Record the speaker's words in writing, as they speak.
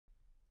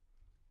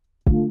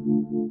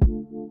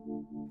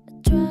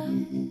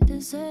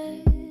to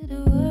say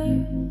the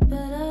word,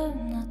 but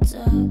I'm not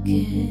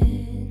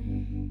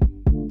talking.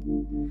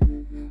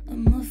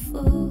 I'm a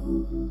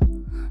fool.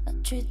 I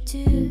treat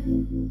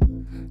you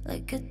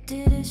like I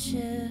did a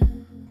show.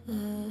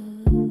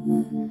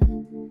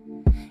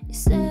 You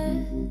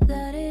said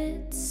that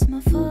it's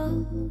my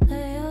fault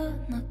that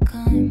you're not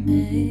kind,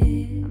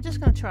 babe. I'm just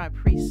gonna try a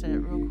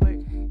preset real quick.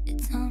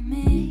 It's not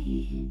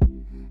me,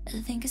 I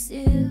think it's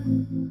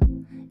you.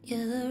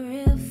 You're the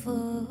real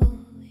fool,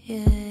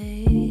 yeah.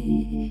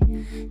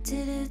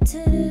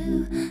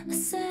 I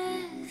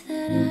said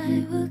that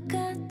I would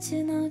got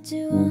you, not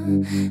you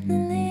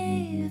wanna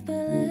leave, but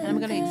And I'm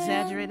gonna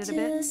exaggerate it a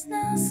bit.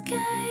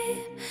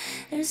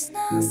 there's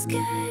no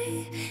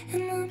escape,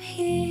 and I'm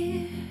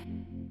here.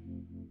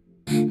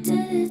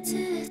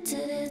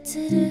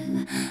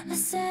 I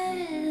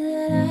said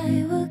that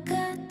I would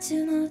got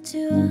you, not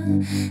you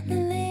wanna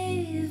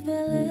leave,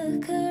 but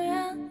look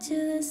around you,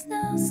 there's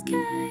no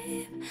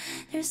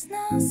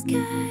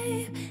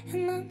escape,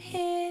 and I'm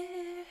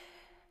here.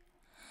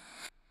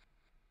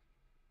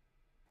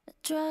 I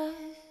try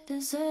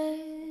to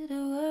say the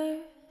word,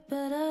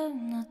 but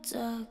I'm not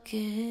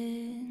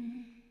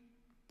talking.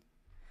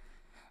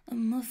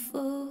 I'm a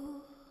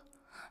fool,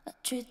 I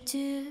treat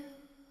you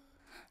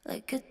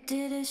like I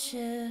did a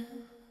show.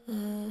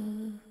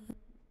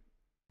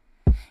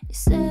 You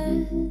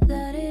said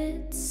that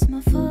it's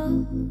my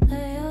fault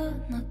that you're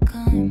not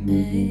kind,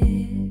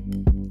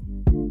 babe.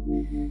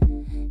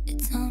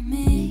 It's not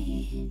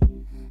me,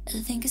 I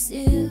think it's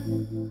you.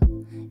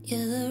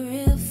 You're the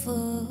real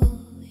fool,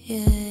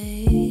 yeah.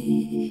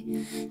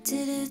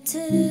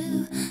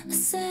 I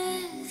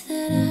said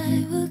that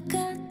I would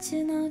got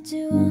you, not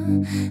you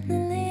wanna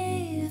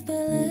leave,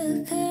 but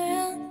look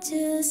around you,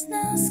 there's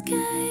no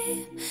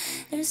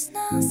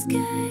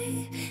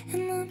escape,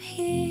 and I'm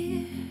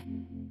here.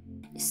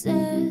 You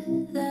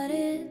said that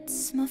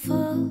it's my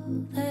fault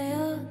that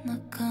you're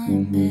not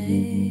kind,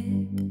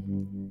 babe.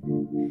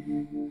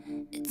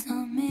 It's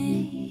not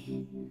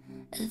me,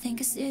 I think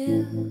it's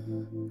you.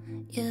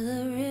 You're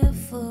the real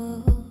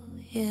fool,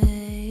 yeah.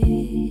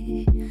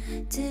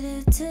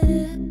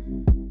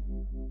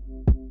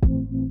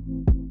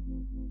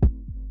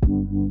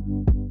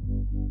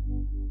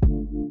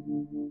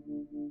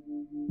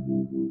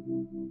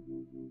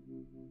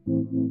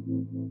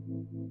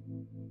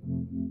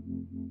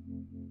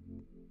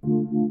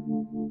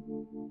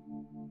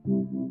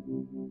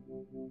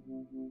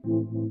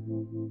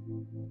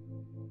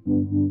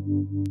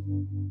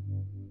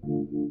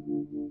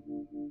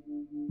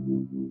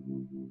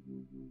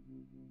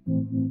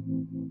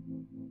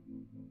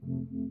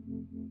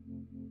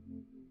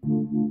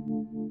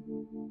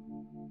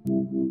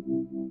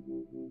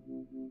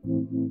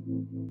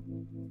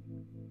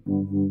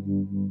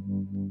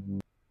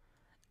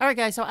 All right,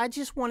 guys, so I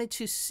just wanted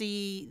to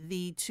see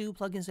the two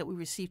plugins that we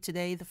received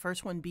today. The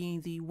first one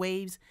being the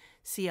Waves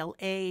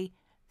CLA,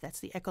 that's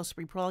the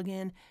EchoSphere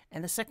plugin.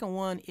 And the second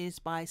one is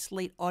by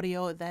Slate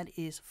Audio, that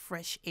is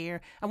Fresh Air.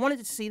 I wanted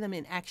to see them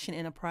in action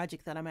in a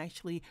project that I'm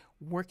actually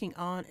working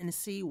on and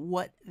see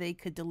what they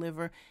could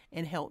deliver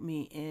and help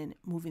me in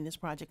moving this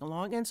project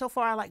along. And so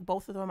far, I like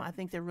both of them. I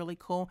think they're really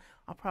cool.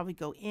 I'll probably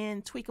go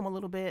in, tweak them a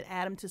little bit,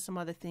 add them to some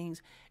other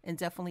things, and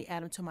definitely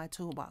add them to my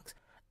toolbox.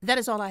 That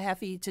is all I have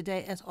for you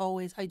today. As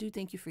always, I do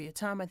thank you for your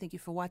time. I thank you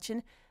for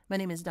watching. My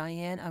name is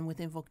Diane. I'm with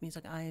Invoke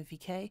Music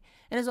INVK.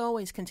 And as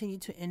always, continue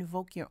to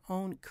invoke your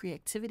own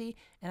creativity.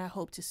 And I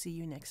hope to see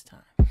you next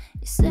time.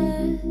 You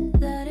said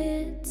that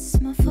it's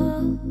my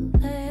fault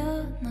that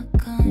you're not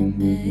kind,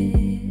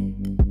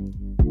 babe.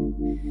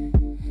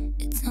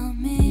 It's not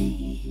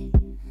me,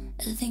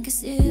 I think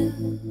it's you.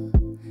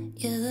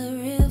 You're the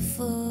real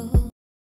fool.